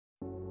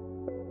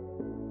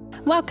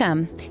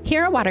Welcome.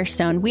 Here at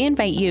Waterstone, we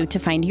invite you to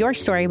find your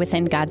story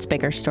within God's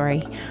bigger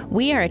story.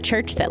 We are a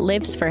church that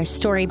lives for a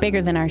story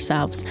bigger than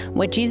ourselves,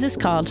 what Jesus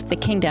called the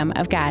kingdom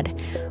of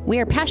God. We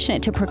are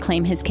passionate to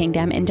proclaim his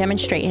kingdom and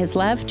demonstrate his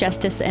love,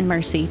 justice, and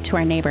mercy to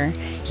our neighbor,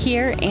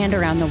 here and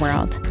around the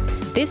world.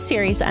 This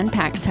series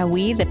unpacks how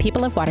we, the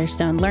people of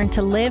Waterstone, learn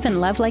to live and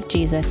love like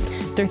Jesus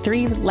through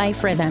 3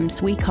 life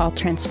rhythms we call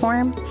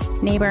transform,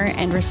 neighbor,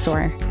 and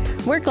restore.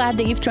 We're glad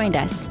that you've joined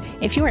us.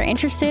 If you are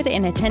interested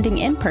in attending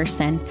in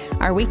person,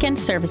 our weekend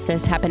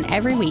services happen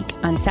every week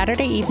on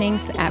Saturday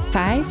evenings at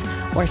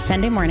 5 or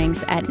Sunday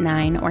mornings at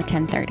 9 or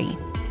 10:30.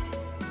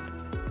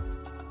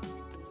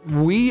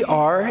 We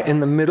are in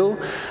the middle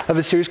of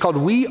a series called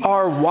We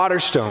Are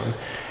Waterstone.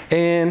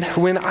 And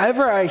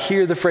whenever I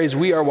hear the phrase,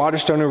 we are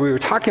Waterstone, or we were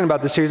talking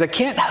about this series, I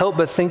can't help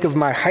but think of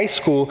my high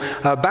school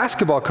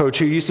basketball coach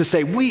who used to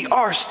say, we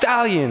are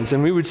Stallions.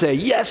 And we would say,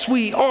 yes,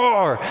 we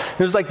are.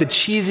 It was like the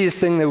cheesiest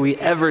thing that we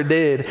ever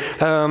did.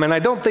 And I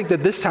don't think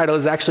that this title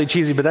is actually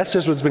cheesy, but that's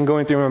just what's been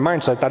going through my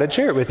mind, so I thought I'd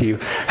share it with you.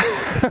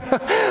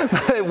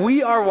 But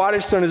We Are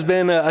Waterstone has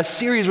been a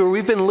series where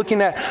we've been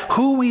looking at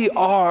who we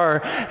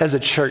are as a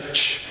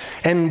church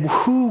and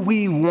who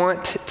we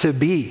want to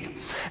be.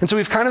 And so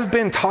we've kind of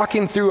been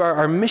talking through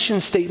our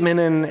mission statement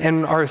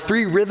and our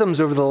 3 rhythms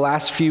over the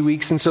last few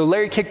weeks. And so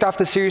Larry kicked off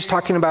the series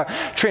talking about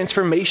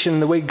transformation,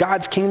 the way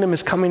God's kingdom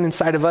is coming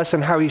inside of us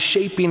and how he's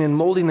shaping and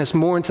molding us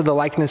more into the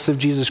likeness of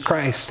Jesus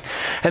Christ.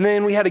 And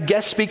then we had a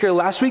guest speaker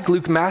last week,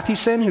 Luke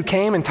Mathewson, who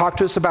came and talked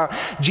to us about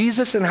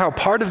Jesus and how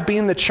part of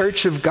being the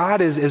church of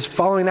God is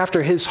following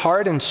after his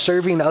heart and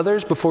serving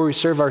others before we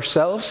serve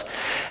ourselves.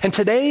 And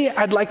today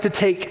I'd like to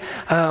take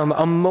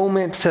a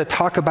moment to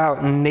talk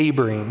about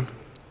neighboring.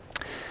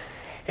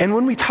 And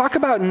when we talk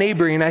about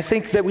neighboring, I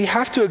think that we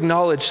have to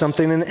acknowledge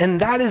something, and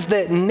that is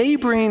that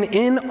neighboring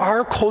in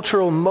our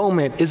cultural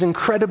moment is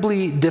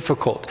incredibly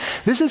difficult.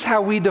 This is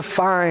how we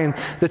define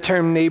the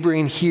term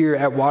neighboring here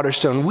at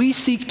Waterstone. We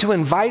seek to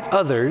invite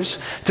others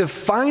to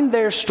find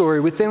their story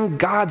within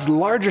God's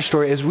larger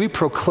story as we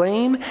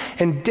proclaim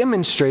and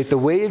demonstrate the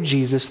way of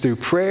Jesus through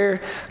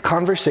prayer,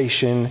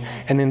 conversation,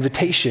 and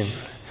invitation.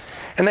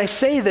 And I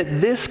say that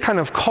this kind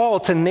of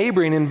call to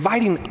neighboring,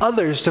 inviting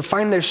others to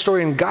find their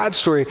story in God's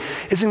story,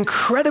 is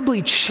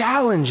incredibly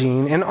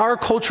challenging in our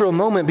cultural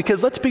moment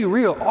because let's be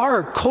real,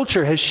 our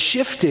culture has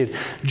shifted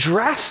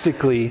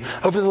drastically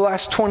over the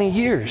last 20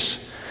 years.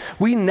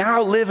 We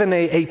now live in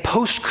a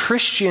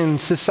post-Christian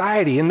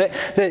society, and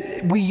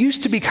that we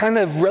used to be kind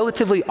of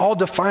relatively all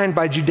defined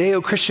by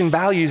Judeo-Christian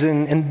values,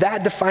 and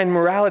that defined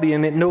morality,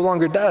 and it no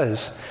longer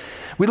does.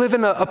 We live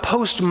in a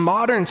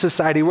postmodern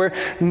society where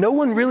no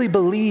one really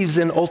believes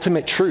in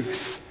ultimate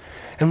truth.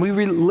 And we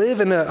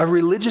live in a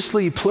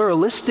religiously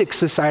pluralistic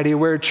society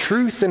where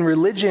truth and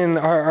religion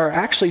are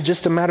actually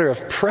just a matter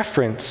of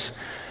preference,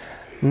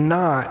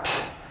 not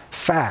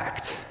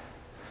fact.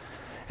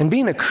 And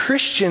being a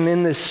Christian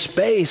in this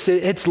space,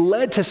 it's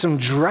led to some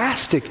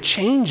drastic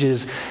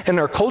changes in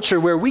our culture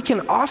where we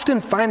can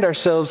often find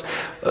ourselves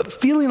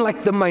feeling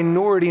like the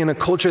minority in a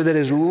culture that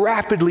is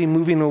rapidly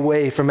moving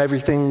away from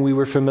everything we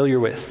were familiar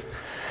with.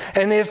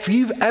 And if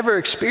you've ever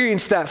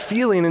experienced that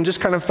feeling and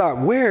just kind of thought,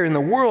 where in the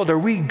world are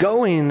we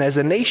going as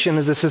a nation,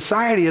 as a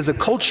society, as a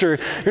culture,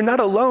 you're not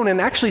alone. And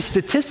actually,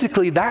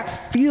 statistically,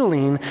 that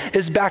feeling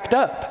is backed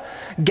up.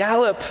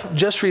 Gallup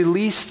just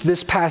released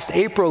this past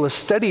April a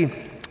study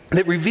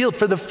that revealed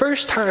for the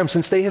first time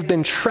since they have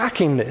been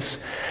tracking this,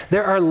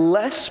 there are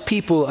less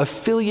people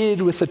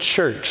affiliated with a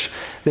church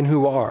than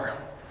who are.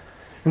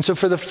 And so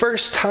for the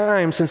first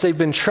time since they've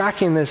been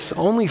tracking this,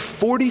 only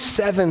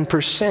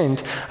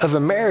 47% of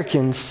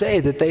Americans say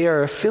that they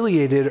are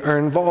affiliated or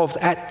involved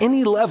at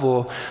any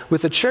level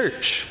with a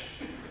church.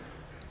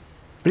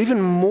 But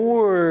even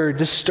more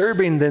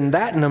disturbing than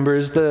that number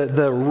is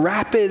the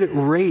rapid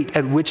rate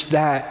at which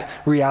that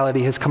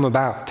reality has come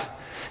about.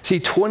 See,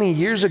 20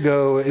 years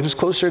ago, it was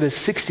closer to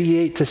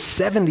 68 to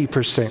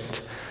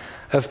 70%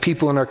 of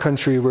people in our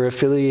country were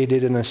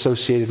affiliated and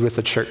associated with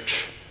the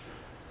church.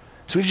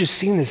 So we've just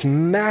seen this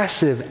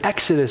massive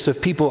exodus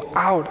of people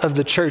out of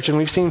the church, and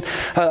we've seen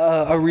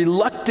a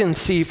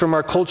reluctancy from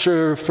our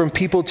culture, from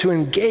people to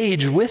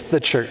engage with the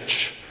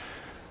church.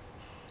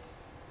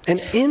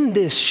 And in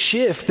this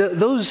shift,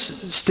 those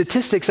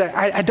statistics,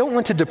 I don't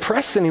want to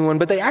depress anyone,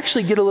 but they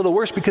actually get a little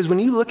worse because when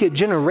you look at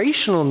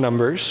generational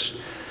numbers,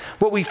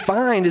 what we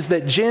find is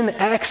that Gen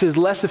X is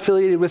less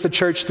affiliated with the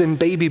church than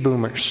baby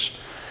boomers.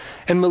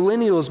 And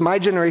millennials, my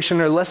generation,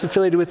 are less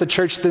affiliated with the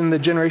church than the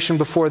generation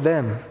before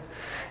them.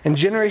 And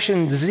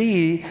Generation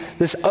Z,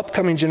 this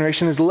upcoming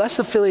generation, is less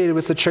affiliated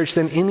with the church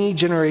than any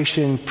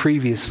generation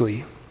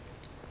previously.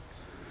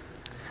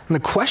 And the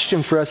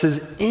question for us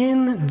is,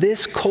 in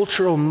this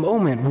cultural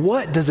moment,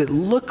 what does it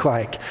look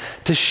like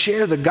to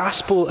share the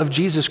gospel of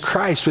Jesus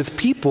Christ with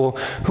people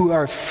who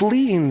are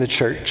fleeing the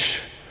church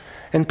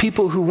and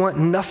people who want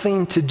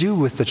nothing to do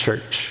with the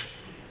church?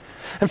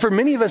 And for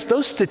many of us,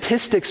 those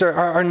statistics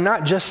are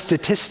not just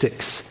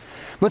statistics.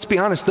 Let's be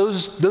honest,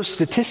 those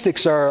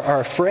statistics are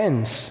our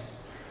friends.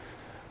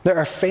 There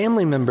are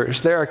family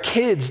members, there are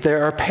kids,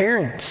 there are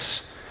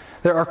parents.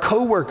 They're our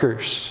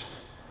coworkers.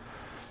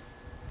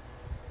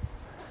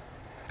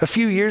 A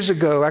few years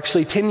ago,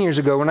 actually 10 years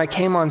ago, when I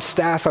came on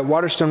staff at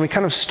Waterstone, we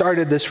kind of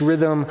started this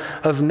rhythm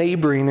of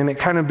neighboring, and it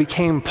kind of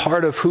became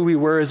part of who we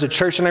were as a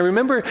church. And I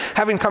remember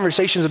having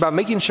conversations about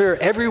making sure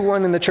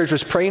everyone in the church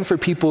was praying for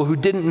people who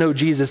didn't know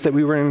Jesus, that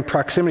we were in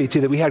proximity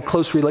to, that we had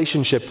close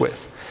relationship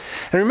with.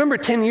 And I remember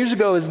 10 years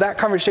ago, as that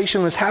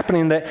conversation was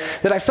happening, that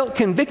I felt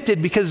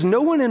convicted because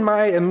no one in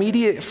my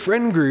immediate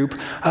friend group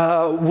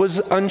was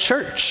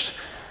unchurched.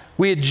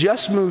 We had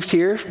just moved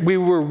here. We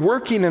were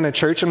working in a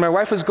church, and my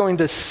wife was going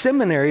to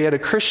seminary at a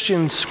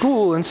Christian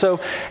school. And so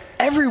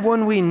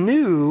everyone we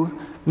knew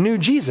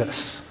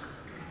Jesus.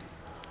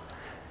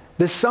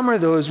 This summer,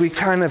 though, as we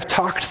kind of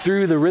talked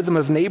through the rhythm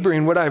of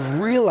neighboring, what I've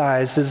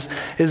realized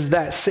is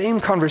that same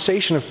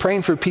conversation of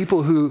praying for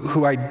people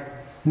who I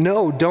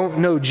know don't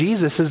know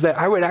Jesus, is that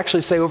I would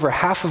actually say over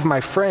half of my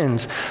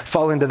friends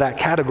fall into that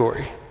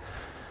category.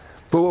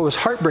 But what was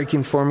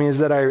heartbreaking for me is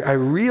that I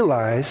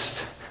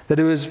realized that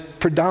it was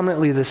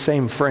predominantly the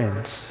same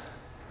friends.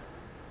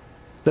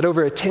 That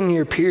over a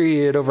 10-year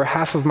period, over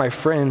half of my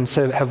friends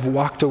have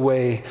walked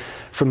away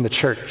from the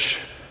church.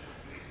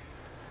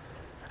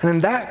 And in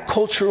that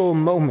cultural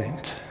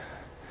moment,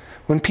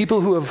 when people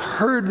who have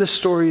heard the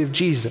story of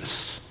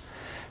Jesus,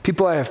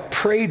 people I have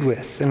prayed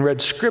with and read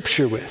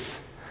scripture with,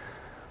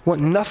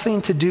 want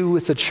nothing to do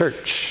with the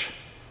church,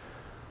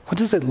 what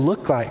does it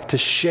look like to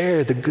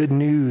share the good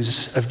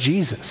news of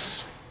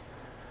Jesus?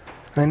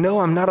 And I know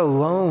I'm not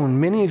alone.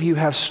 Many of you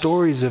have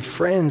stories of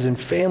friends and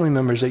family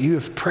members that you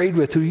have prayed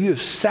with, who you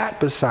have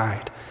sat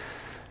beside,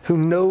 who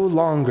no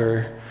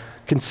longer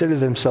consider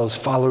themselves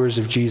followers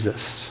of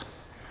Jesus.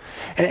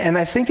 And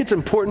I think it's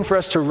important for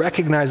us to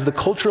recognize the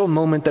cultural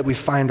moment that we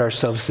find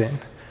ourselves in.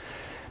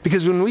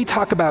 Because when we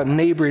talk about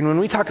neighboring, when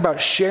we talk about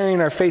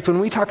sharing our faith, when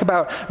we talk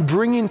about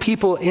bringing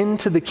people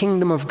into the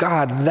kingdom of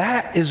God,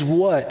 that is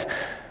what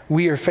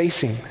we are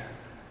facing.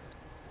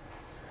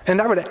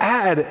 And I would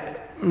add,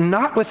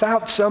 not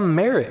without some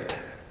merit.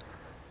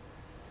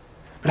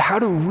 But how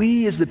do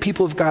we as the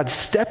people of God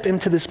step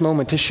into this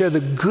moment to share the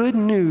good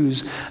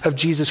news of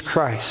Jesus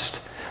Christ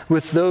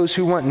with those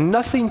who want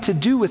nothing to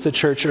do with the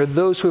church or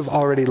those who have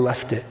already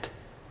left it?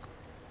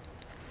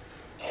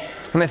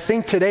 And I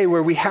think today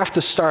where we have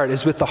to start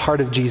is with the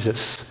heart of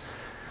Jesus.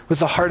 With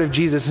the heart of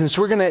Jesus. And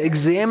so we're going to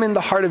examine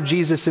the heart of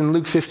Jesus in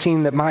Luke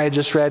 15 that Maya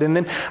just read. And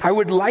then I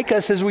would like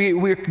us, as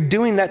we're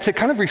doing that, to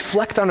kind of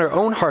reflect on our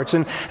own hearts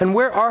and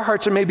where our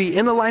hearts are maybe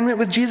in alignment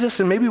with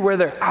Jesus and maybe where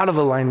they're out of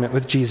alignment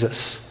with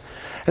Jesus.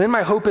 And then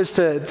my hope is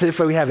to if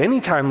we have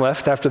any time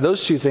left after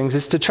those two things,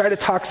 is to try to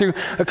talk through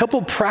a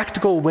couple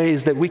practical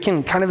ways that we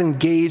can kind of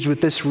engage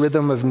with this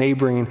rhythm of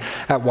neighboring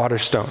at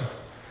Waterstone.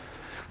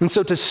 And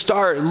so to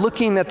start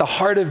looking at the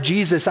heart of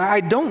Jesus,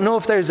 I don't know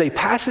if there's a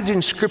passage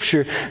in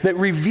Scripture that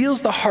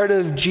reveals the heart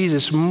of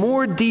Jesus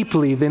more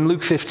deeply than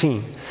Luke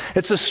 15.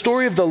 It's the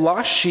story of the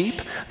lost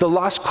sheep, the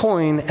lost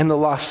coin, and the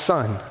lost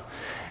son.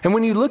 And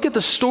when you look at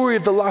the story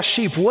of the lost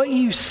sheep, what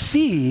you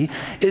see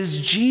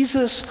is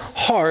Jesus'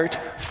 heart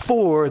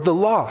for the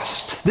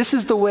lost. This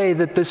is the way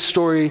that this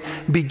story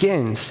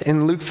begins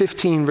in Luke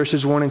 15,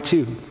 verses 1 and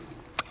 2.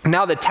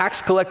 Now the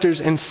tax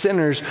collectors and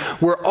sinners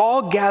were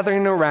all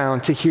gathering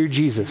around to hear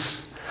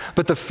Jesus.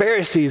 But the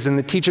Pharisees and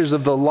the teachers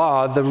of the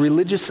law, the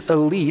religious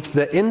elite,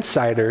 the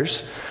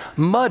insiders,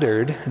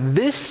 muttered,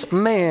 "This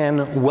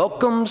man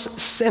welcomes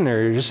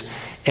sinners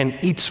and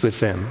eats with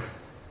them."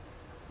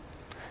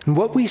 And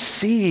what we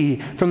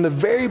see from the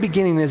very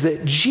beginning is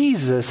that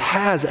Jesus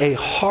has a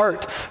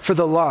heart for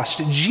the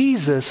lost.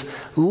 Jesus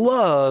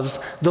loves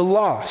the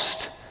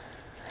lost.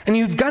 And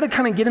you've got to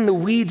kind of get in the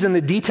weeds and the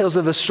details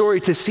of the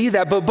story to see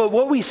that. But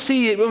what we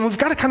see, and we've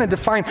got to kind of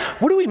define,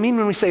 what do we mean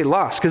when we say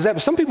lost?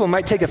 Because some people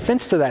might take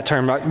offense to that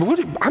term.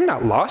 I'm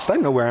not lost. I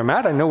know where I'm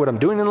at. I know what I'm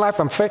doing in life.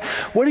 I'm fair.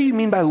 What do you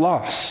mean by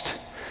lost?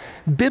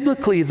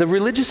 Biblically, the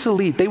religious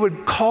elite, they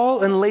would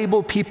call and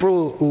label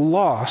people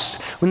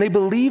lost when they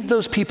believed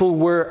those people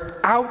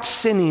were out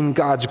sinning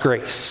God's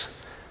grace.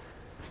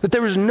 That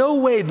there was no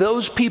way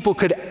those people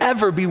could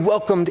ever be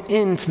welcomed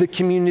into the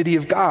community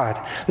of God.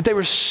 That they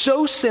were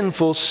so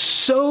sinful,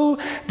 so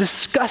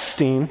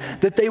disgusting,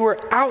 that they were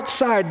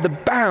outside the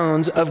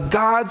bounds of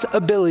God's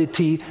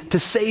ability to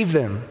save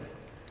them.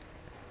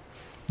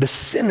 The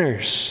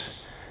sinners,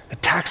 the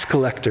tax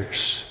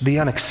collectors, the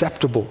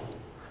unacceptable.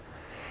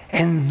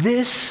 And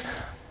this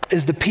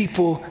is the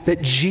people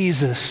that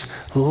Jesus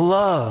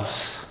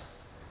loves.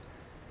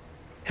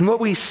 And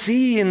what we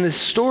see in this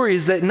story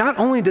is that not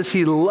only does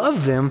he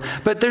love them,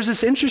 but there's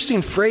this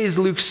interesting phrase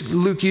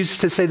Luke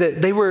used to say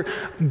that they were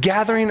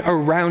gathering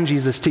around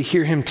Jesus to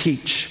hear him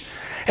teach.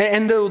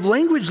 And the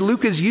language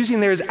Luke is using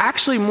there is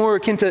actually more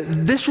akin to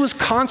this was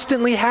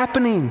constantly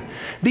happening.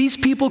 These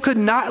people could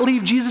not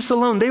leave Jesus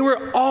alone. They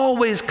were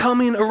always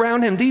coming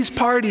around him. These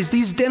parties,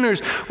 these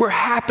dinners were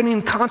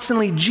happening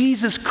constantly.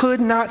 Jesus could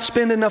not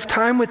spend enough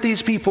time with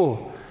these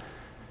people.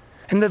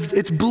 And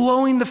it's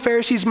blowing the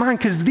Pharisees' mind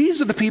because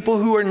these are the people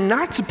who are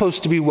not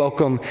supposed to be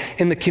welcome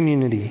in the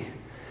community.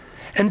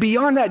 And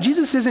beyond that,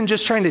 Jesus isn't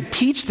just trying to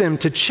teach them,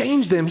 to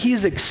change them. He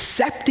is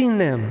accepting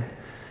them.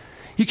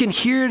 You can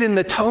hear it in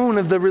the tone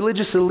of the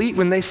religious elite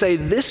when they say,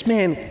 this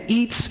man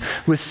eats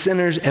with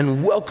sinners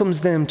and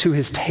welcomes them to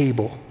his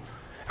table.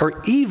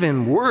 Or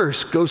even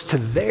worse, goes to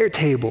their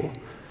table.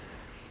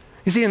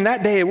 You see, in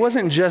that day, it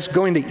wasn't just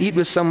going to eat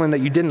with someone that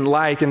you didn't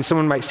like and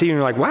someone might see you and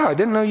you're like, wow, I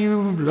didn't know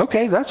you,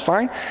 okay, that's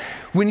fine.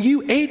 When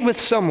you ate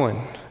with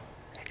someone,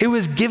 it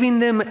was giving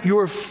them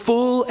your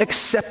full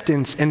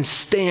acceptance and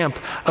stamp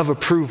of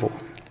approval.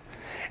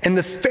 And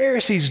the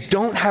Pharisees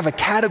don't have a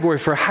category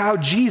for how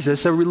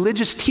Jesus, a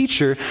religious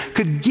teacher,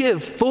 could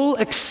give full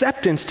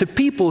acceptance to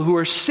people who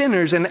are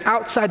sinners and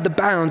outside the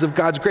bounds of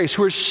God's grace,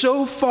 who are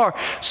so far,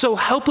 so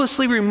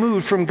helplessly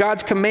removed from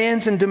God's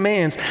commands and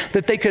demands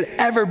that they could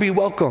ever be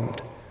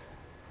welcomed.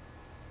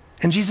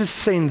 And Jesus is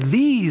saying,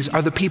 these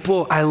are the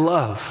people I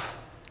love.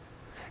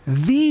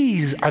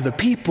 These are the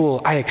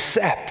people I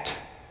accept.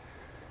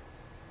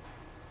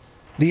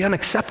 The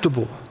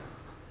unacceptable.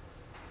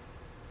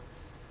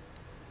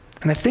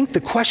 And I think the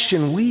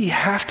question we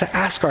have to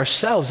ask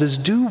ourselves is,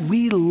 do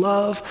we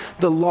love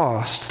the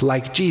lost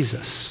like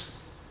Jesus?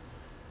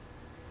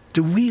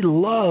 Do we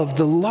love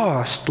the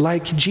lost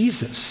like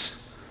Jesus?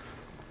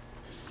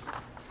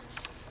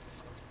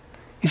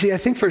 You see, I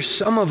think for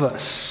some of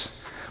us,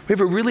 we have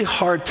a really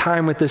hard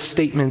time with this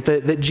statement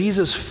that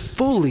Jesus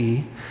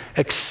fully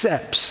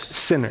accepts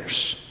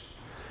sinners.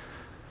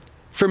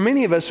 For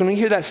many of us, when we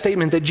hear that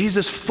statement that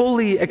Jesus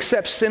fully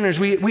accepts sinners,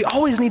 we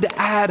always need to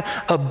add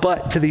a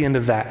but to the end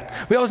of that.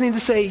 We always need to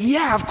say,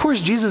 yeah, of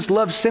course Jesus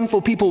loves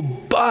sinful people,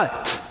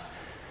 but.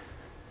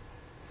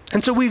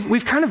 And so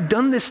we've kind of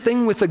done this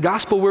thing with the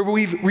gospel where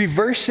we've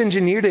reverse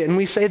engineered it and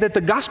we say that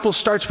the gospel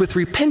starts with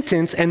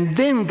repentance and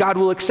then God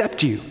will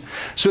accept you.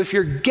 So if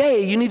you're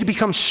gay, you need to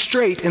become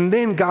straight and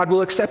then God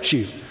will accept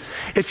you.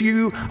 If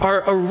you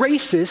are a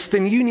racist,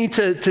 then you need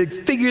to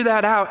figure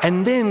that out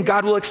and then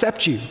God will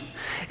accept you.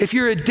 If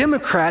you're a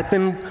Democrat,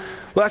 then,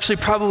 well, actually,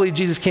 probably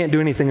Jesus can't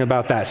do anything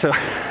about that. So,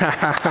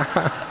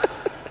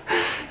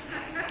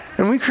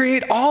 and we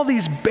create all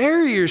these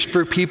barriers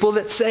for people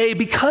that say,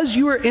 because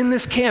you are in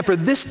this camp, or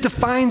this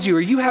defines you,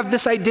 or you have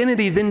this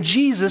identity, then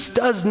Jesus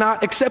does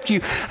not accept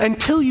you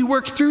until you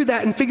work through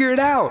that and figure it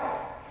out.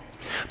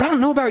 But I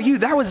don't know about you,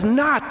 that was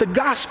not the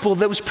gospel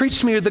that was preached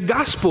to me, or the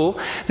gospel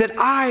that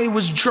I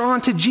was drawn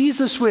to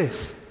Jesus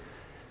with.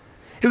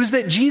 It was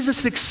that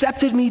Jesus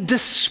accepted me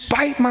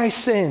despite my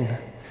sin,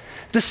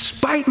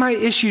 despite my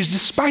issues,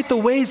 despite the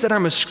ways that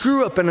I'm a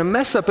screw up and a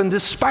mess up, and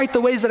despite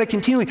the ways that I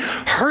continually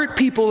hurt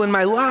people in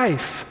my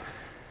life.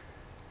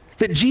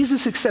 That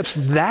Jesus accepts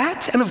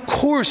that, and of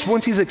course,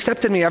 once he's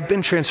accepted me, I've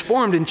been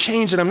transformed and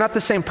changed, and I'm not the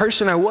same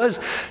person I was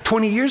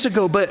 20 years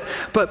ago,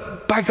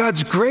 but by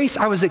God's grace,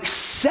 I was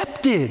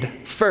accepted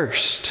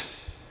first.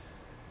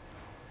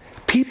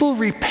 People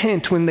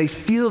repent when they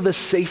feel the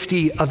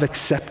safety of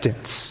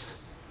acceptance.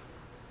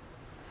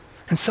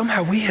 And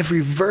somehow we have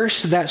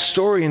reversed that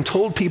story and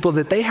told people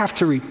that they have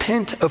to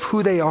repent of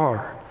who they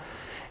are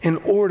in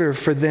order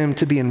for them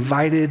to be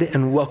invited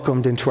and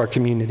welcomed into our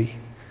community.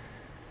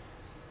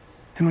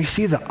 And we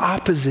see the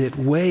opposite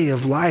way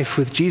of life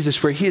with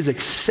Jesus, where he is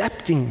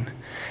accepting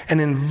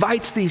and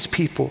invites these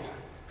people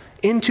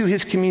into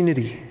his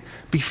community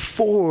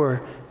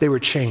before they were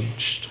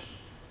changed.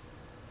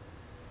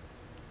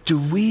 Do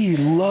we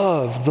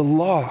love the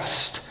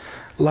lost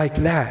like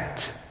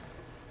that?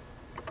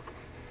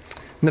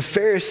 And the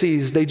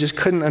Pharisees, they just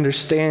couldn't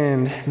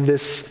understand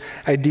this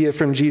idea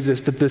from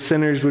Jesus that the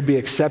sinners would be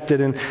accepted.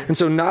 And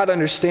so not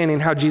understanding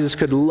how Jesus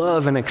could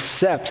love and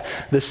accept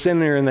the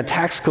sinner and the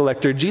tax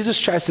collector, Jesus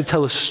tries to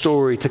tell a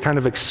story to kind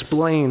of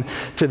explain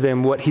to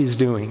them what he's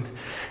doing.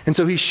 And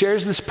so he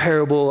shares this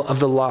parable of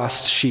the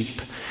lost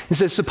sheep. He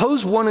says,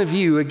 suppose one of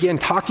you, again,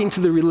 talking to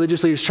the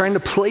religious leaders, trying to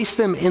place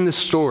them in the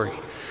story.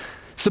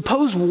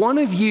 Suppose one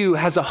of you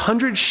has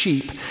 100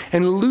 sheep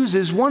and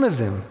loses one of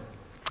them.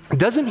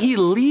 Doesn't he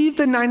leave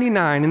the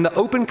 99 in the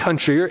open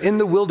country or in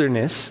the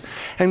wilderness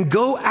and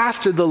go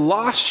after the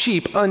lost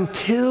sheep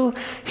until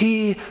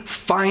he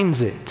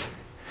finds it?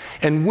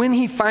 And when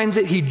he finds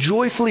it, he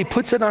joyfully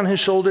puts it on his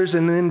shoulders,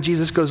 and then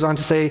Jesus goes on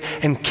to say,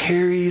 and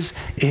carries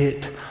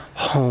it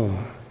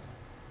home.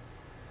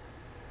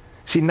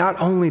 See, not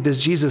only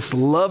does Jesus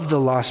love the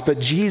lost,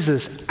 but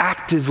Jesus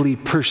actively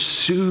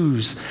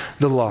pursues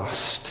the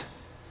lost.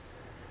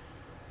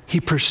 He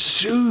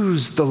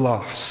pursues the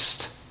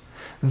lost.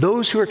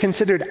 Those who are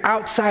considered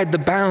outside the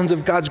bounds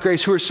of God's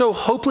grace, who are so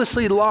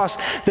hopelessly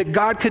lost that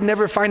God could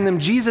never find them.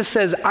 Jesus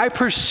says, I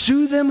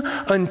pursue them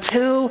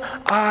until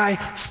I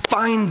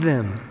find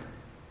them.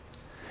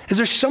 Is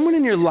there someone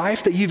in your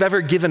life that you've ever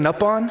given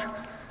up on?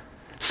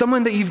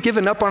 Someone that you've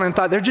given up on and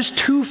thought they're just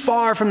too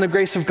far from the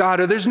grace of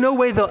God, or there's no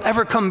way they'll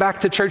ever come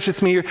back to church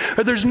with me,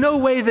 or there's no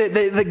way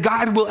that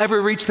God will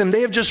ever reach them.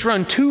 They have just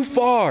run too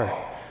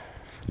far.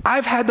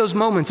 I've had those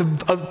moments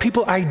of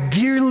people I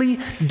dearly,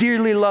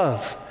 dearly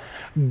love.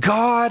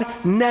 God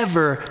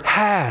never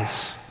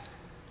has.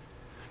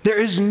 There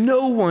is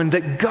no one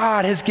that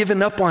God has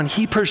given up on.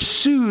 He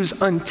pursues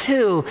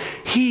until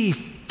he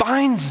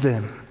finds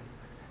them.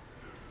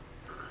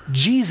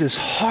 Jesus'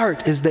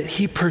 heart is that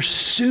he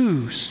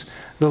pursues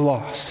the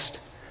lost.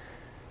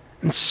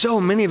 And so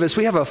many of us,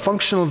 we have a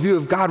functional view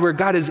of God where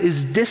God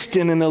is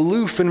distant and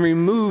aloof and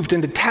removed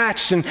and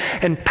detached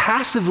and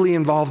passively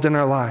involved in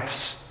our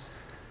lives.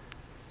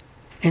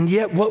 And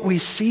yet what we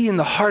see in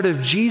the heart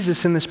of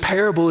Jesus in this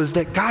parable is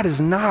that God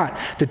is not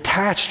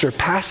detached or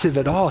passive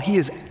at all. He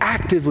is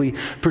actively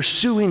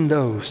pursuing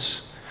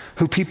those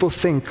who people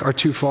think are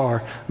too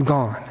far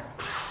gone.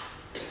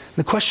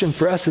 The question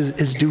for us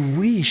is do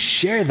we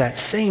share that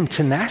same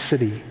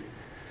tenacity?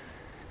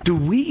 Do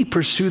we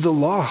pursue the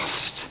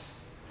lost?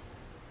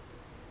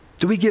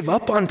 Do we give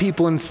up on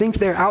people and think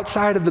they're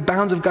outside of the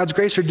bounds of God's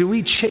grace, or do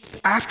we chase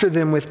after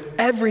them with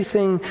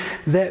everything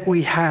that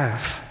we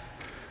have?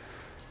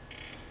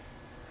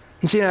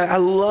 And see, I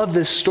love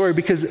this story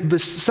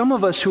because some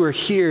of us who are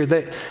here,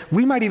 that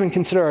we might even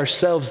consider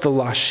ourselves the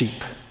lost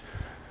sheep.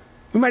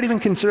 We might even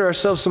consider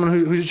ourselves someone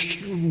who's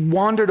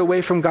wandered away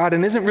from God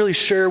and isn't really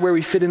sure where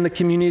we fit in the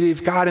community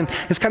of God and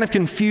is kind of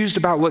confused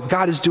about what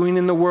God is doing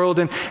in the world.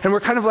 And we're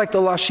kind of like the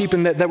lost sheep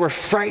in that we're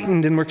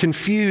frightened and we're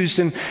confused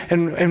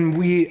and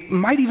we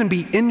might even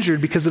be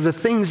injured because of the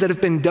things that have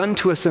been done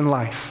to us in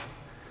life.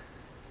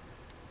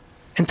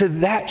 And to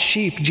that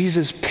sheep,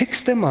 Jesus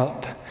picks them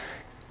up,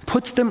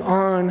 puts them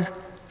on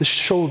the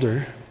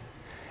shoulder,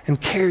 and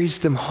carries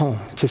them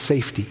home to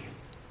safety.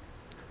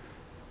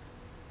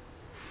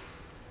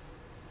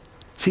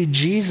 See,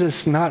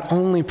 Jesus not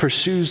only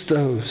pursues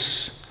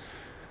those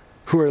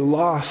who are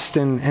lost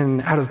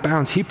and out of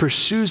bounds, he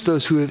pursues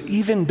those who have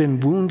even been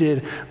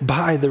wounded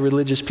by the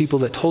religious people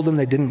that told them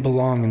they didn't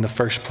belong in the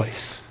first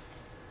place.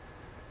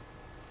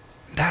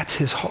 That's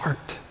his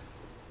heart.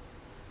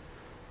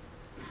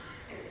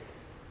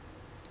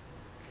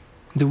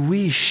 Do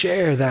we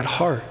share that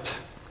heart?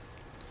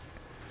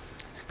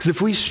 Because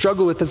if we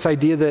struggle with this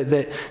idea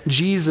that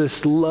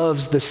Jesus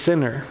loves the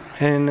sinner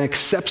and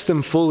accepts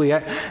them fully,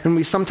 and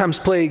we sometimes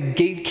play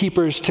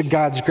gatekeepers to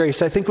God's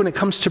grace, I think when it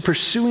comes to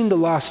pursuing the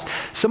lost,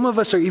 some of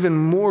us are even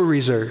more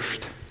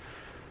reserved.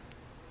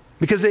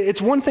 Because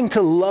it's one thing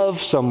to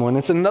love someone,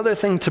 it's another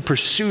thing to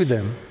pursue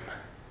them.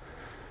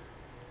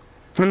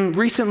 And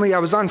recently I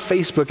was on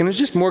Facebook, and it's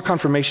just more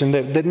confirmation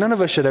that none of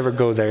us should ever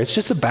go there. It's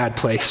just a bad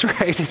place,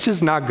 right? It's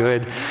just not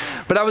good.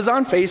 But I was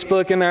on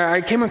Facebook, and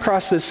I came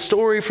across this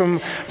story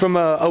from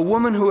a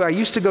woman who I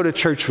used to go to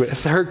church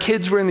with. Her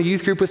kids were in the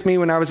youth group with me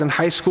when I was in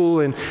high school,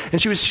 and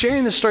she was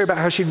sharing this story about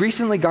how she'd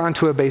recently gone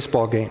to a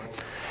baseball game.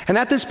 And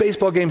at this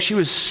baseball game, she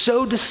was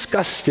so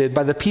disgusted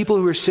by the people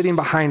who were sitting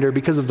behind her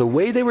because of the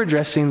way they were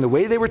dressing, the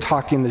way they were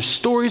talking, the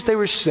stories they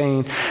were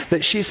saying,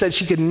 that she said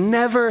she could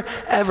never,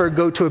 ever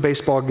go to a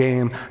baseball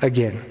game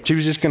again. She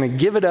was just going to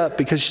give it up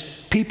because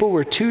people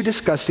were too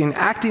disgusting,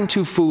 acting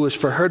too foolish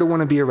for her to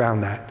want to be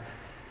around that.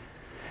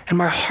 And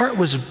my heart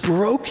was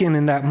broken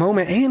in that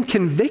moment and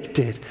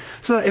convicted.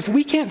 So that if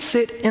we can't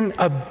sit in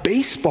a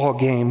baseball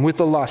game with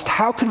the lost,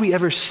 how could we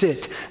ever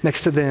sit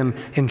next to them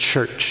in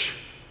church?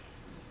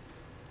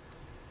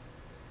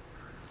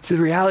 See,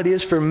 the reality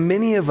is for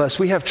many of us,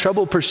 we have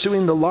trouble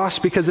pursuing the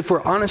lost because if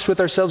we're honest with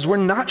ourselves, we're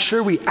not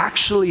sure we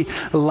actually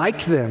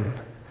like them.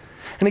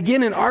 And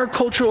again, in our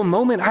cultural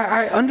moment,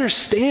 I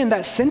understand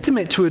that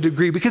sentiment to a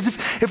degree because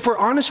if we're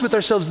honest with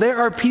ourselves, there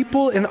are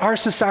people in our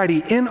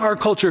society, in our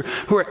culture,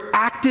 who are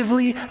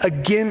actively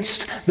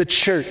against the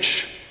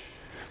church.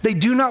 They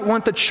do not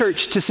want the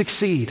church to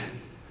succeed.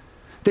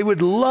 They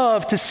would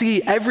love to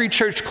see every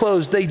church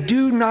closed. They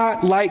do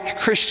not like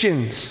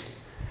Christians.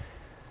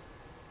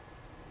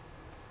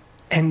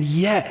 And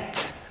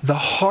yet, the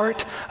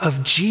heart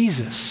of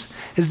Jesus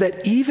is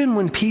that even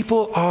when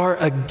people are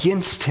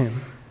against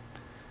him,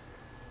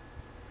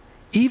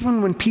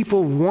 even when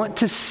people want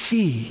to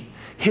see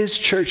his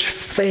church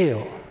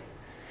fail,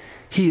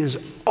 he is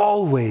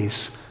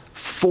always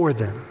for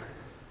them.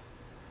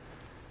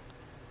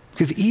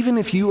 Because even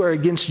if you are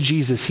against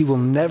Jesus, he will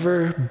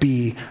never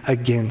be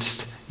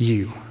against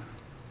you.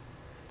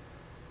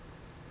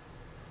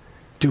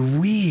 Do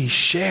we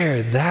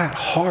share that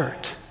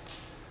heart?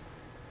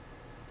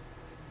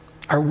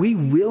 Are we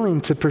willing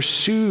to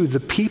pursue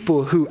the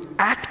people who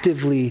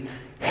actively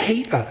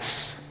hate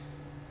us?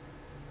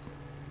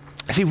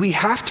 See, we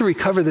have to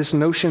recover this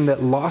notion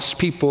that lost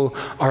people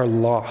are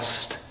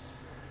lost.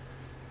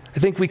 I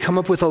think we come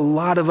up with a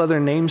lot of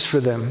other names for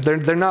them.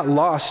 They're not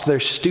lost,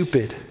 they're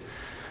stupid,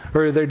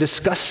 or they're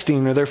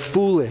disgusting, or they're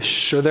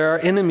foolish, or they're our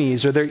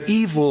enemies, or they're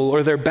evil,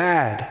 or they're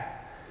bad.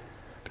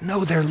 But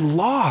no, they're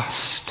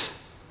lost.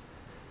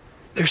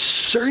 They're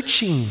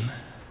searching.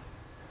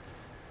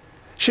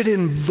 Should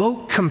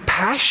invoke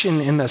compassion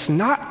in us,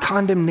 not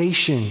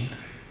condemnation.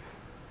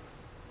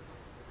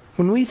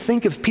 When we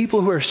think of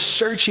people who are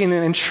searching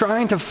and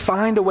trying to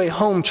find a way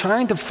home,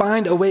 trying to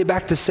find a way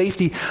back to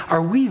safety,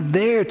 are we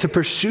there to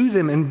pursue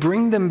them and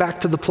bring them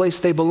back to the place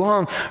they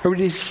belong? Or would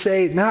we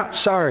say, "No,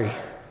 sorry"?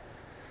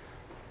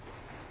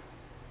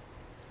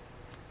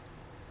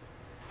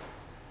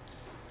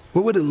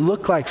 What would it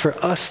look like for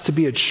us to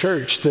be a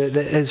church that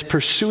is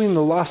pursuing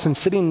the lost and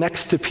sitting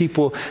next to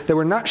people that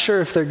we're not sure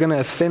if they're going to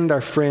offend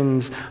our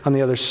friends on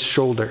the other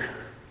shoulder?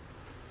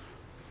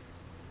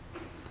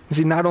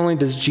 See, not only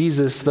does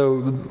Jesus, though,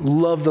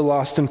 love the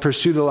lost and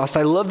pursue the lost,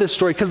 I love this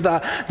story because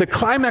the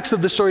climax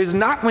of the story is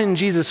not when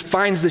Jesus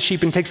finds the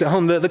sheep and takes it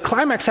home. The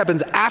climax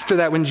happens after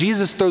that when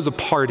Jesus throws a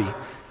party.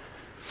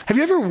 Have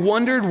you ever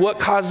wondered what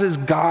causes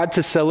God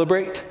to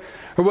celebrate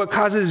or what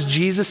causes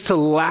Jesus to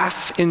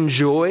laugh in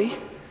joy?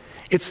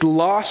 It's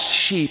lost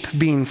sheep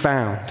being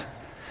found.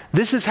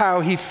 This is how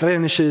he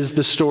finishes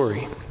the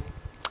story.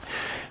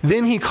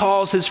 Then he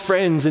calls his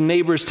friends and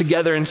neighbors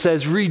together and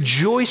says,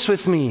 "Rejoice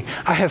with me,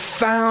 I have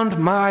found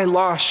my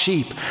lost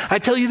sheep. I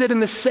tell you that in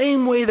the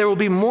same way there will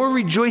be more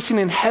rejoicing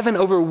in heaven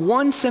over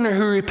one sinner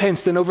who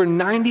repents than over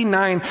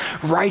 99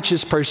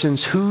 righteous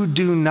persons who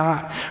do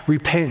not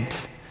repent."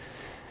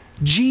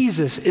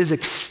 Jesus is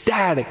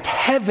ecstatic.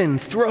 Heaven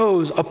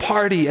throws a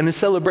party and a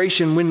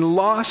celebration when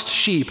lost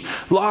sheep,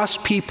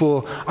 lost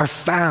people are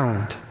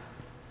found.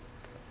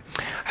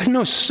 I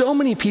know so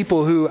many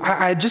people who,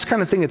 I just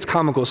kind of think it's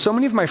comical. So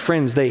many of my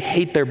friends, they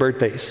hate their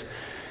birthdays.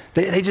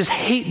 They just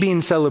hate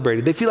being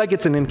celebrated. They feel like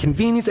it's an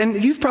inconvenience.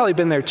 And you've probably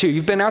been there too.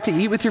 You've been out to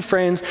eat with your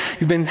friends.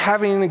 You've been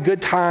having a good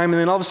time.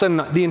 And then all of a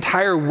sudden, the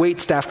entire wait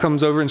staff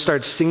comes over and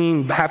starts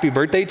singing happy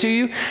birthday to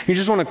you. You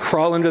just want to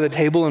crawl under the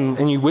table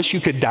and you wish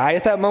you could die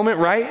at that moment,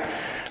 right?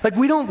 Like,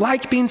 we don't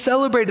like being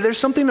celebrated. There's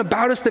something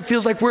about us that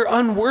feels like we're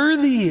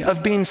unworthy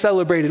of being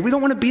celebrated. We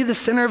don't want to be the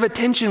center of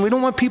attention. We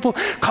don't want people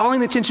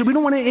calling attention. We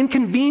don't want to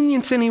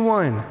inconvenience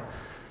anyone.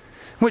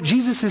 What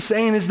Jesus is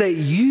saying is that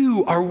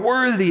you are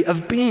worthy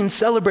of being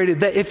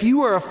celebrated, that if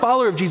you are a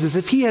follower of Jesus,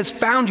 if he has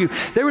found you,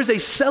 there is a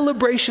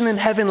celebration in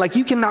heaven like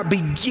you cannot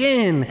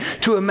begin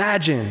to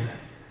imagine.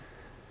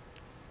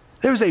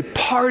 There was a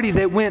party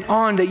that went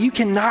on that you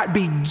cannot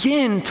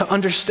begin to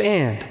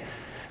understand.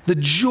 The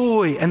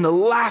joy and the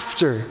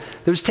laughter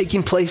that was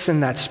taking place in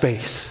that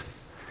space.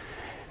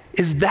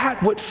 Is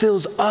that what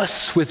fills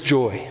us with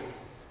joy?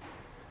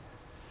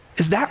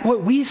 Is that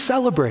what we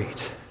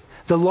celebrate?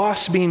 The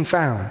lost being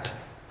found?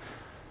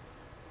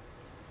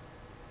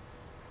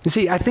 You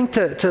see, I think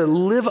to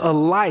live a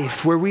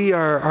life where we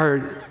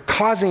are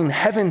causing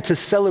heaven to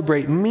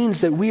celebrate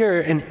means that we are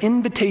an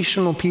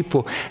invitational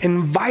people,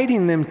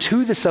 inviting them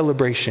to the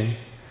celebration.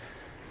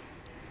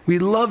 We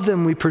love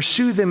them, we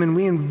pursue them, and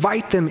we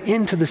invite them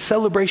into the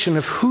celebration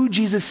of who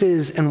Jesus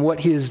is and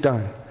what he has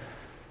done.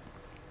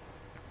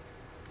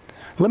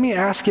 Let me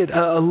ask it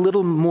a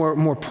little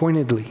more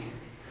pointedly.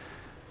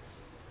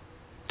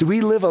 Do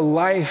we live a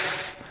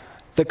life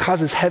that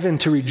causes heaven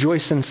to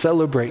rejoice and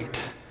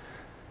celebrate?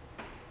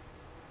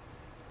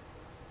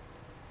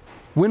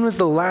 When was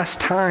the last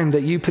time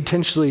that you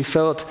potentially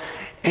felt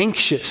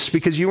anxious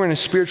because you were in a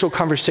spiritual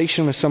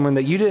conversation with someone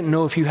that you didn't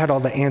know if you had all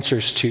the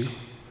answers to?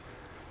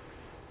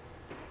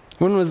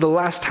 When was the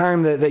last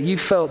time that you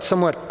felt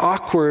somewhat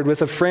awkward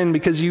with a friend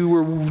because you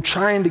were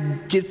trying to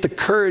get the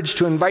courage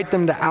to invite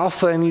them to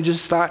Alpha and you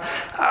just thought,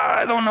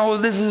 I don't know,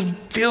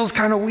 feels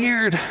kind of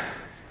weird?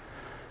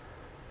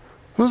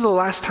 When was the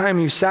last time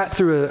you sat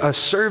through a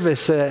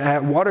service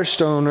at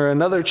Waterstone or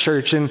another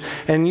church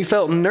and you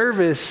felt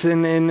nervous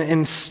and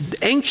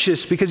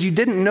anxious because you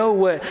didn't know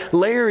what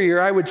Larry or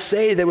I would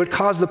say that would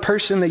cause the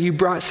person that you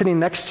brought sitting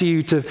next to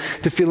you to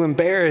feel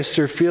embarrassed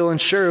or feel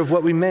unsure of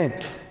what we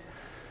meant?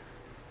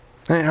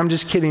 I'm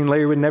just kidding.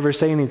 Larry would never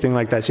say anything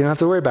like that, so you don't have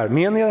to worry about it.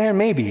 Me, on the other hand,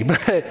 maybe.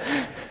 But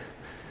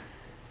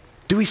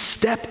do we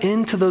step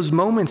into those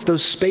moments,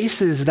 those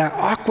spaces, that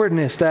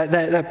awkwardness,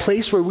 that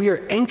place where we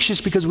are anxious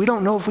because we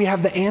don't know if we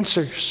have the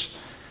answers?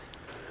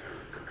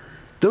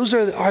 Those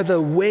are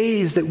the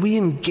ways that we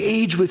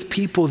engage with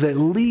people that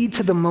lead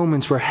to the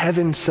moments where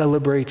heaven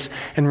celebrates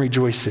and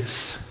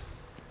rejoices.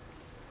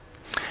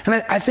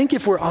 And I think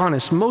if we're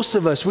honest, most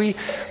of us,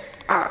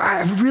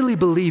 I really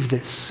believe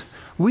this.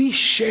 We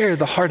share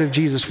the heart of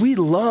Jesus. We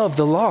love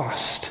the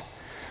lost.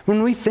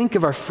 When we think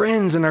of our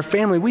friends and our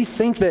family, we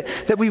think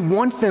that we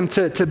want them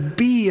to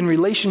be in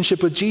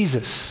relationship with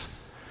Jesus.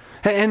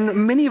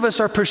 And many of us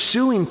are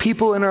pursuing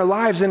people in our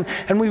lives, and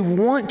we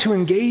want to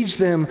engage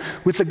them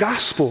with the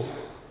gospel.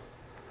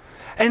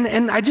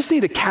 And I just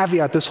need to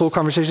caveat this whole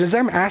conversation. As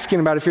I'm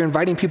asking about if you're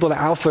inviting people to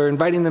Alpha or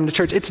inviting them to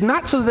church, it's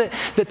not so that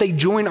they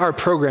join our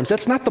programs.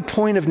 That's not the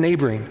point of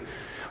neighboring.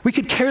 We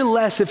could care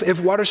less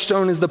if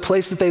Waterstone is the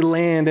place that they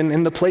land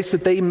and the place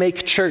that they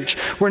make church.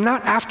 We're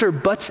not after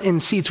butts in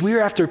seats. We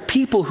are after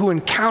people who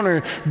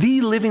encounter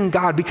the living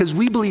God because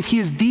we believe he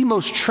is the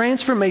most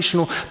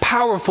transformational,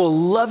 powerful,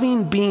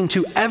 loving being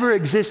to ever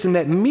exist, and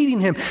that meeting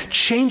him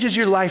changes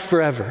your life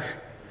forever.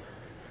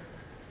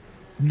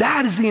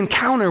 That is the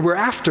encounter we're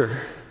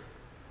after.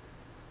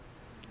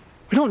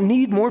 We don't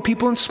need more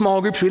people in small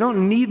groups. We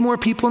don't need more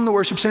people in the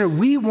worship center.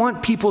 We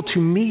want people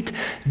to meet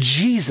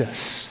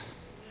Jesus.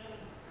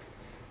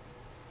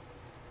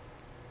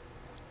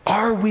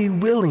 Are we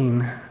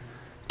willing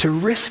to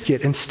risk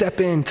it and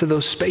step into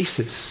those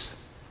spaces?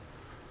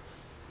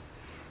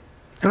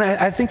 And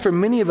I think for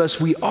many of us,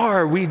 we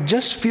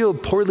just feel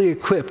poorly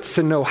equipped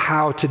to know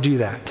how to do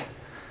that.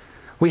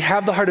 We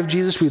have the heart of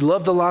Jesus, we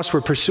love the lost,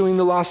 we're pursuing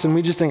the lost, and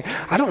we just think,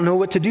 I don't know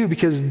what to do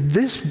because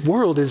this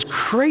world is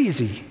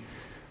crazy.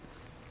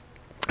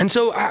 And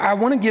so I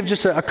want to give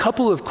just a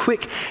couple of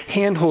quick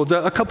handholds,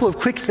 a couple of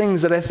quick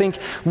things that I think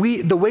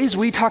the ways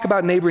we talk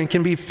about neighboring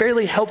can be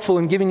fairly helpful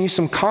in giving you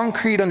some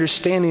concrete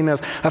understanding of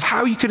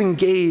how you could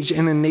engage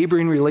in a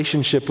neighboring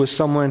relationship with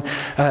someone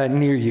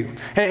near you.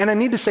 And I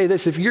need to say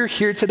this, if you're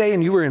here today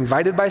and you were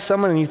invited by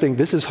someone and you think,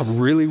 this is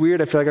really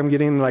weird, I feel like I'm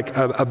getting like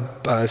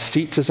a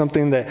seat to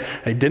something that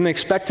I didn't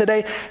expect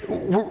today,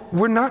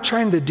 we're not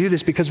trying to do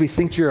this because we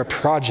think you're a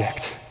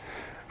project,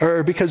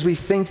 or because we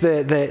think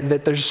that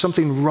there's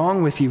something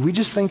wrong with you. We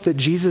just think that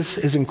Jesus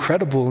is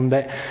incredible and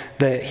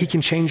that he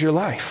can change your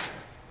life.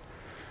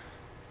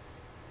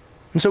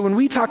 And so when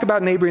we talk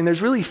about neighboring,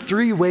 there's really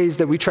three ways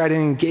that we try to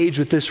engage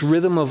with this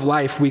rhythm of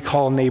life we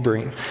call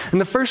neighboring.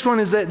 And the first one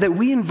is that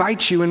we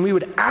invite you and we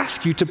would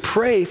ask you to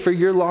pray for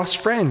your lost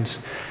friends,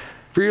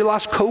 for your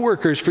lost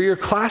coworkers, for your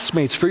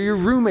classmates, for your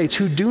roommates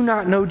who do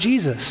not know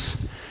Jesus.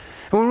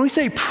 And when we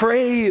say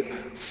pray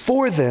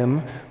for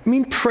them, I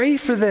mean pray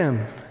for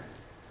them.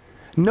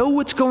 Know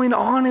what's going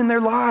on in their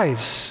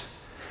lives.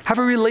 Have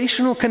a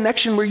relational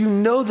connection where you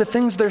know the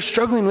things they're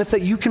struggling with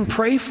that you can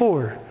pray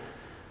for.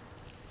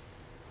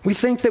 We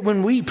think that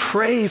when we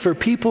pray for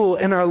people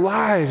in our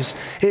lives,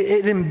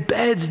 it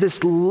embeds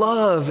this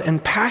love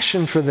and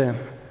passion for them.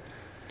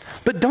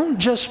 But don't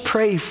just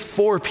pray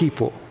for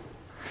people.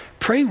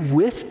 Pray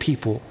with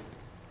people.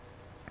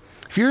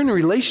 If you're in a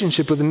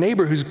relationship with a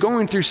neighbor who's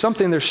going through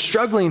something, they're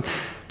struggling,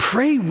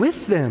 pray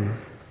with them.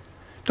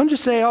 Don't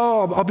just say,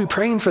 oh, I'll be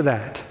praying for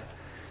that.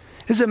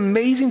 It's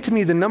amazing to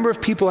me the number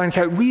of people I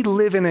encounter. We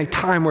live in a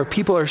time where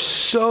people are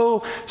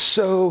so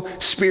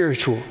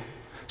spiritual.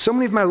 So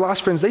many of my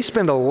lost friends, they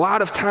spend a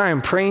lot of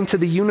time praying to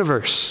the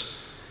universe.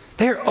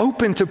 They're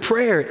open to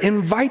prayer.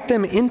 Invite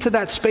them into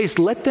that space.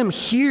 Let them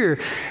hear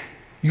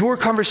your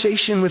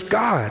conversation with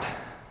God.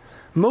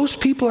 Most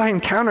people I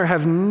encounter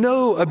have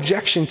no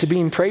objection to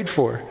being prayed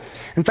for.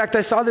 In fact,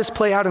 I saw this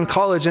play out in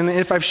college, and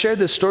if I've shared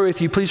this story with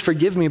you, please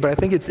forgive me, but I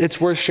think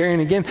it's worth sharing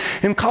again.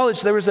 In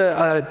college, there was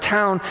a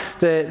town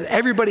that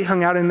everybody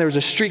hung out in. There was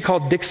a street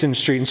called Dixon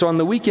Street, and so on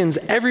the weekends,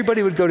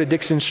 everybody would go to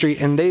Dixon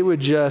Street, and they would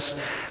just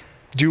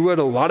do what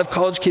a lot of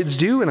college kids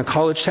do in a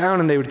college town,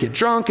 and they would get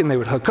drunk, and they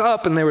would hook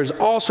up, and there was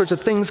all sorts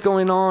of things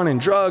going on,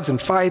 and drugs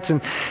and fights, and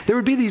there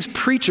would be these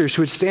preachers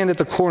who would stand at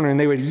the corner, and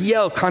they would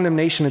yell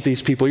condemnation at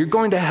these people. You're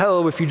going to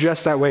hell if you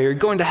dress that way, or you're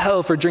going to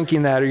hell for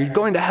drinking that, or you're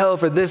going to hell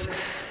for this.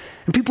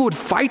 And people would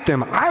fight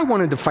them. I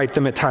wanted to fight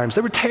them at times.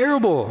 They were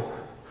terrible.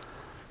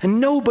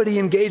 And nobody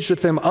engaged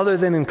with them other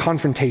than in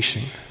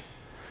confrontation.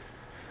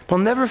 I'll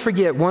never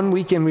forget one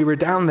weekend we were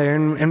down there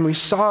and we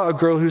saw a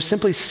girl who was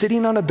simply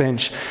sitting on a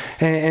bench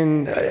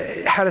and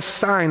had a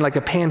sign like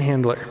a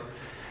panhandler.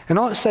 And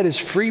all it said is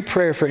free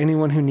prayer for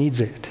anyone who needs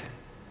it.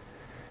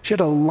 She had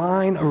a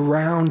line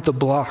around the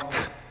block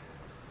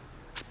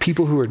of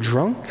people who were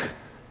drunk,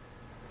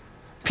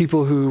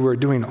 people who were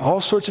doing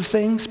all sorts of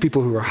things,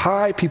 people who were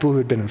high, people who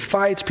had been in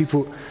fights, they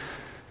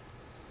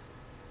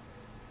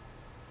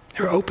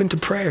were open to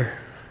prayer.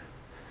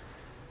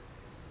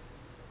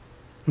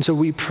 And so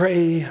we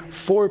pray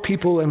for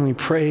people and we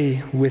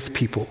pray with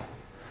people.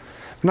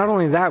 Not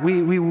only that,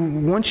 we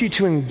want you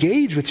to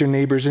engage with your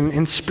neighbors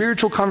in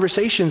spiritual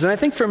conversations. And I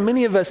think for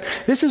many of us,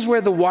 this is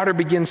where the water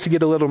begins to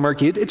get a little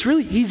murky. It's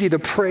really easy to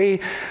pray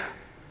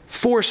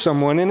for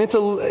someone, and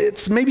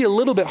it's maybe a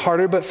little bit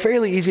harder, but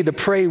fairly easy to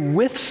pray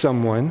with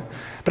someone.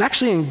 But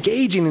actually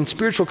engaging in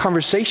spiritual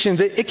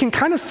conversations, it can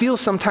kind of feel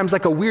sometimes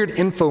like a weird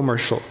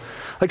infomercial.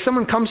 Like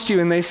someone comes to you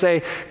and they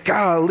say,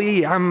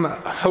 golly,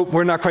 hope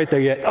we're not quite there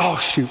yet. Oh,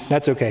 shoot,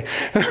 that's okay.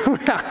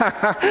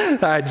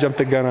 I jumped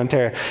the gun on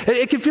Tara.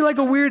 It can feel like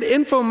a weird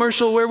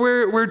infomercial where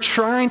we're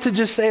trying to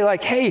just say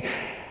like, hey,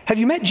 have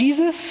you met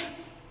Jesus?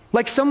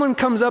 Like someone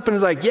comes up and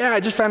is like, yeah, I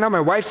just found out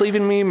my wife's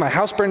leaving me, my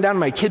house burned down,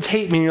 my kids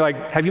hate me. And you're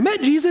like, have you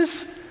met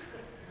Jesus?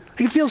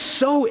 Like, it feels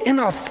so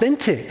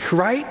inauthentic,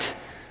 right?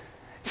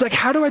 It's like,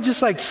 how do I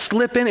just like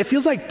slip in? It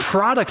feels like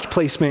product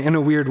placement in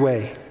a weird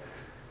way.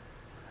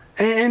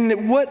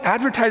 And what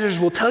advertisers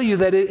will tell you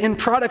that in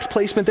product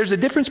placement, there's a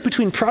difference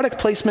between product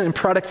placement and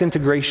product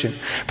integration.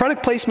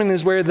 Product placement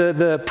is where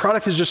the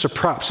product is just a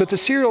prop. So it's a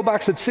cereal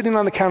box that's sitting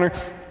on the counter.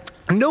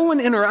 No one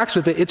interacts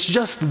with it. It's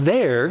just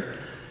there.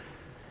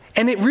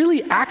 And it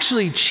really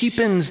actually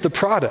cheapens the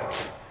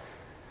product.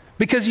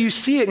 Because you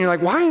see it and you're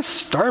like, why is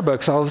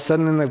Starbucks all of a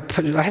sudden I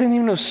didn't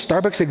even know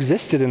Starbucks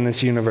existed in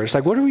this universe.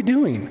 Like, what are we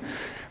doing?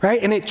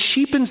 Right? And it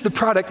cheapens the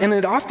product, and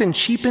it often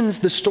cheapens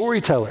the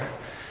storyteller.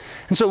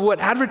 And so what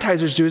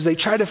advertisers do is they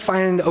try to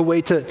find a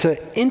way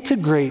to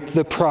integrate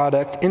the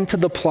product into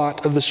the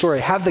plot of the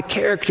story, have the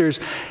characters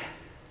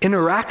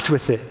interact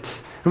with it.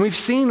 And we've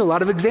seen a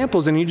lot of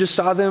examples, and you just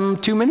saw them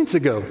 2 minutes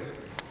ago.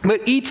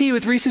 But E.T.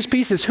 with Reese's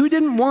Pieces, who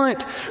didn't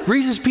want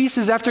Reese's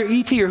Pieces after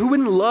E.T.? Or who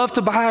wouldn't love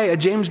to buy a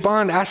James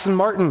Bond Aston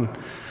Martin?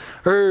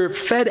 Or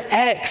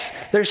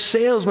FedEx, their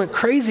sales went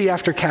crazy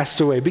after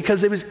Castaway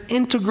because it was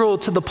integral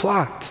to the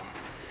plot.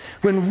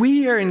 When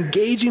we are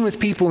engaging with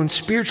people in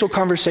spiritual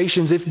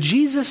conversations, if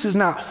Jesus is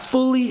not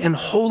fully and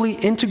wholly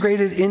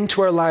integrated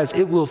into our lives,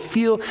 it will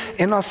feel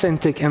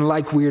inauthentic and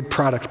like weird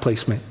product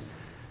placement.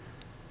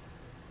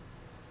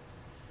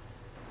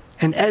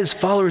 And as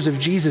followers of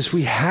Jesus,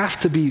 we have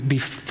to be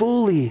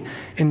fully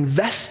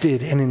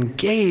invested and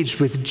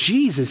engaged with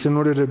Jesus in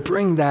order to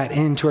bring that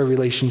into our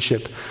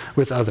relationship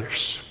with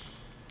others.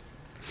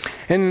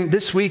 And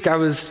this week I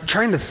was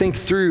trying to think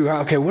through,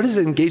 okay, what does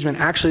engagement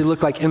actually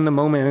look like in the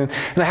moment?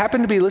 And I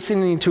happened to be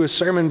listening to a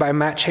sermon by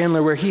Matt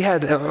Chandler where he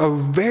had a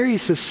very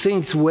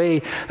succinct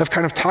way of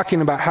kind of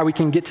talking about how we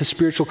can get to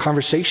spiritual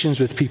conversations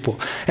with people.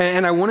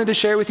 And I wanted to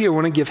share with you, I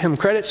want to give him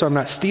credit, so I'm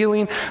not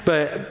stealing,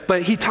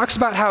 but he talks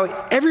about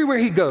how everywhere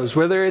he goes,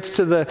 whether it's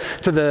to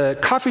the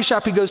coffee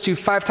shop he goes to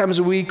 5 times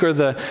a week or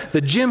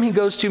the gym he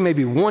goes to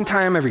maybe 1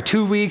 time every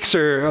 2 weeks,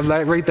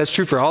 right, that's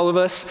true for all of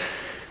us,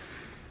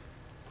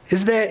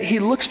 is that he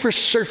looks for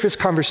surface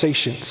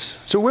conversations.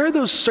 So where are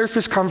those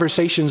surface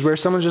conversations where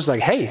someone's just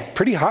like, hey,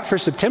 pretty hot for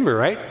September,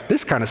 right?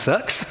 This kind of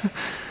sucks.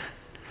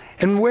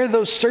 And where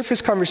those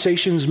surface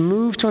conversations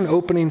move to an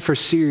opening for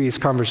serious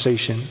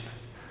conversation.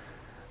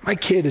 My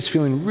kid is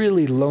feeling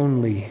really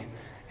lonely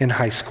in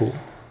high school.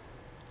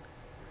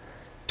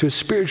 To a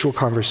spiritual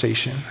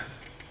conversation.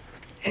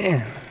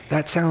 Man,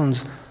 that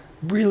sounds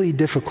really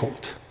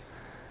difficult.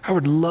 I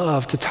would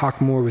love to talk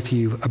more with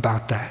you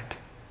about that.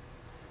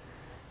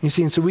 You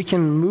see, and so we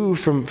can move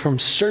from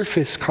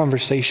surface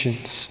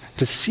conversations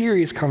to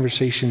serious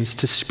conversations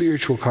to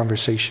spiritual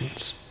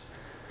conversations.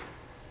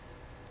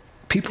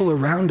 People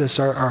around us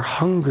are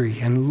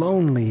hungry and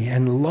lonely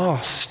and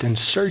lost and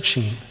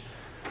searching.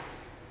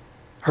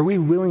 Are we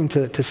willing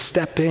to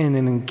step in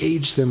and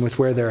engage them with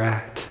where they're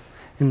at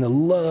in the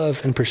love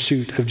and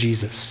pursuit of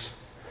Jesus?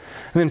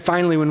 And then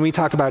finally, when we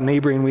talk about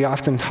neighboring, we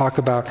often talk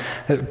about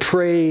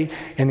pray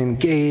and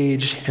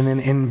engage and then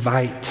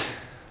invite.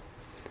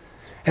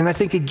 And I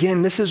think,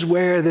 again, this is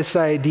where this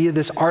idea,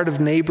 this art of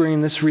neighboring,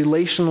 this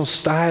relational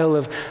style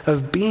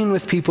of being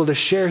with people to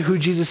share who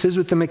Jesus is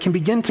with them, it can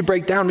begin to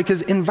break down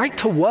because invite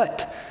to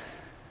what?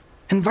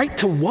 Invite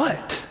to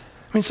what?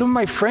 I mean, some of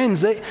my friends,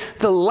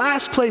 the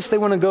last place they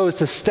want to go is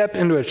to step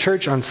into a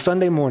church on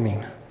Sunday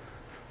morning.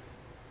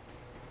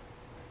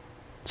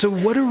 So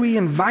what are we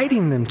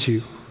inviting them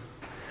to?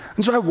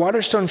 That's why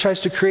Waterstone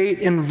tries to create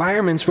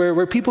environments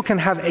where people can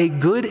have a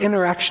good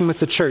interaction with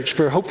the church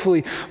for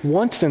hopefully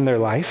once in their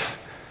life.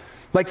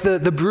 Like the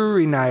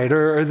brewery night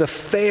or the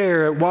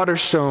fair at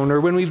Waterstone, or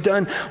when we've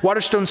done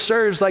Waterstone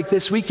Serves like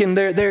this weekend,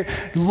 they're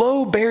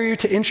low barrier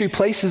to entry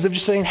places of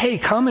just saying, hey,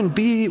 come and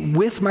be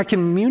with my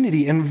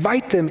community,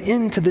 invite them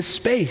into this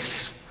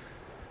space.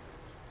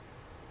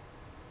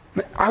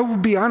 I will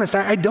be honest,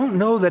 I don't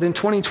know that in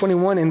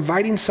 2021,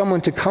 inviting someone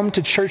to come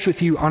to church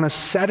with you on a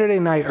Saturday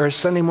night or a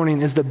Sunday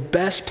morning is the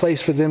best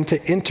place for them to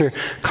enter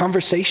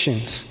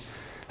conversations.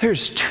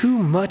 There's too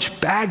much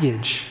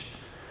baggage.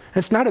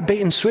 It's not a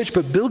bait and switch,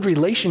 but build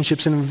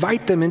relationships and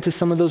invite them into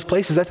some of those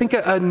places. I think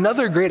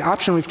another great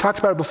option, we've talked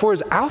about it before,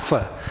 is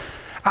Alpha.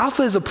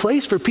 Alpha is a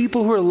place for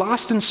people who are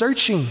lost and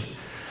searching,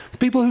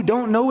 people who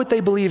don't know what they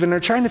believe and are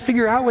trying to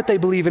figure out what they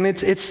believe. And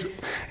it's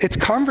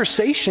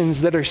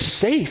conversations that are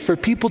safe for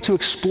people to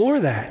explore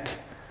that.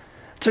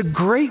 It's a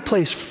great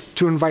place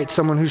to invite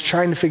someone who's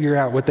trying to figure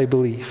out what they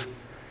believe.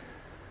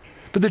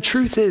 But the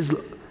truth is,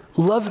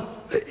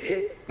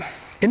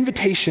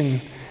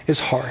 invitation is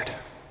hard.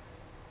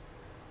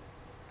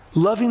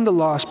 Loving the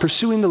lost,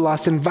 pursuing the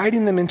lost,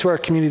 inviting them into our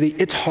community,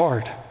 it's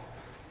hard.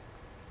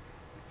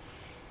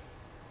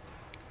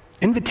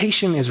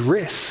 Invitation is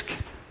risk.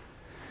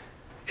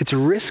 It's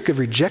risk of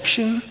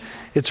rejection.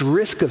 It's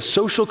risk of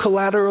social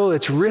collateral.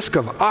 It's risk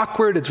of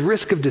awkward. It's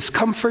risk of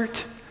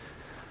discomfort.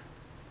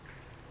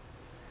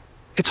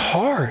 It's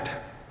hard.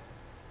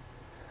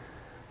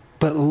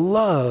 But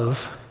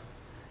love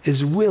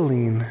is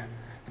willing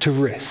to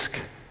risk.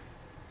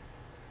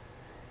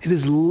 It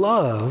is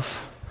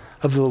love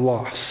of the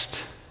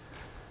lost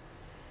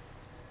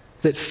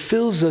that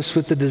fills us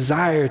with the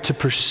desire to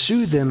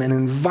pursue them and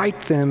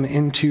invite them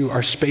into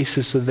our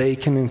spaces so they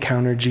can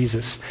encounter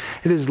Jesus.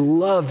 It is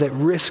love that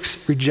risks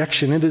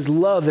rejection. It is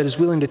love that is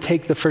willing to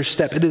take the first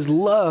step. It is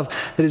love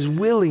that is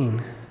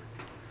willing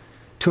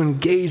to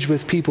engage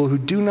with people who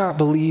do not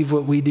believe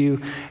what we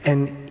do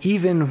and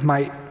even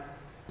might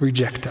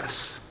reject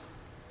us.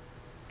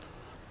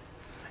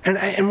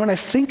 And when I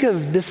think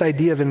of this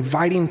idea of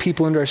inviting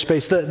people into our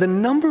space, the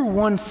number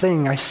one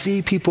thing I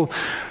see people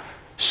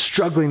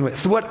struggling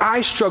with, what I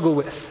struggle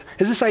with,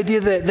 is this idea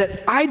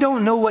that I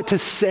don't know what to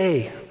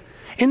say.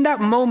 In that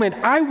moment,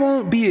 I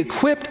won't be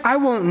equipped, I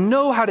won't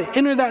know how to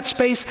enter that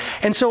space,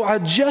 and so I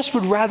just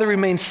would rather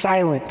remain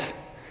silent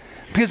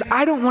because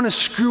I don't want to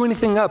screw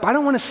anything up. I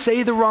don't want to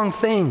say the wrong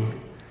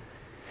thing.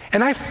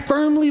 And I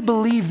firmly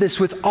believe this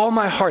with all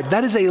my heart.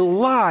 That is a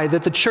lie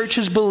that the church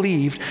has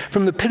believed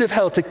from the pit of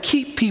hell to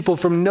keep people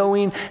from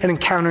knowing and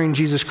encountering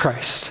Jesus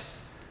Christ.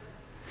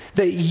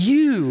 That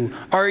you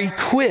are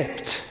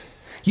equipped.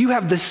 You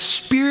have the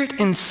Spirit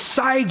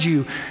inside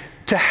you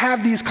to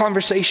have these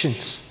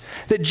conversations.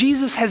 that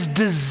Jesus has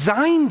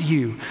designed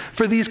you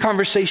for these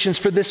conversations,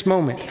 for this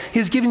moment.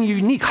 He's given you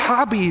unique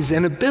hobbies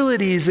and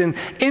abilities and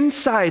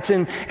insights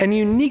and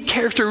unique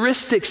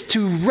characteristics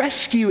to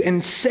rescue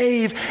and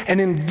save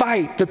and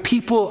invite the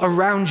people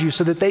around you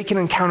so that they can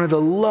encounter the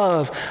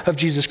love of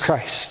Jesus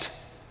Christ.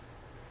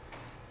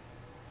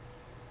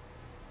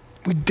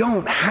 We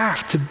don't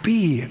have to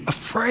be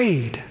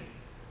afraid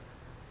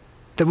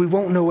that we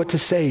won't know what to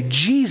say.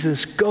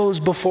 Jesus goes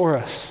before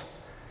us.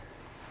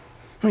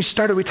 When we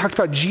started, we talked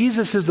about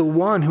Jesus is the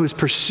one who is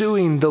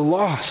pursuing the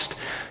lost.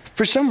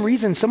 For some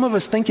reason, some of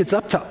us think it's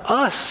up to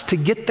us to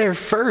get there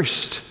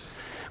first.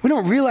 We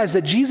don't realize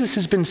that Jesus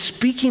has been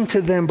speaking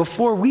to them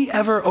before we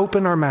ever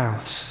open our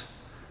mouths.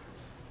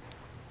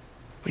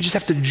 We just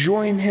have to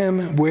join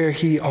him where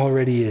he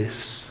already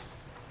is.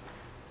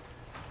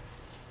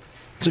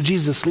 So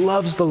Jesus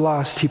loves the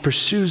lost, he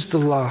pursues the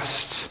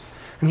lost,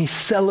 and he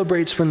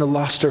celebrates when the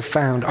lost are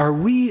found. Are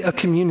we a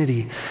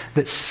community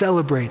that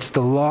celebrates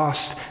the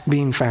lost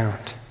being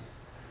found?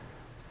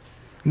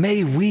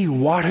 May we,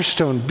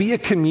 Waterstone, be a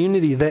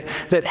community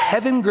that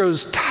heaven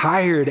grows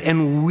tired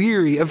and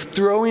weary of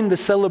throwing the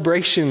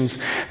celebrations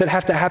that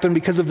have to happen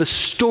because of the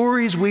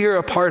stories we are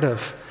a part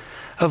of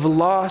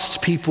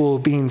lost people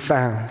being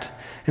found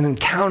and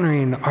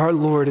encountering our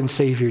Lord and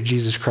Savior,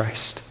 Jesus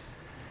Christ.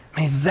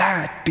 May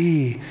that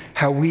be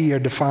how we are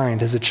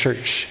defined as a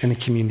church and a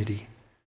community.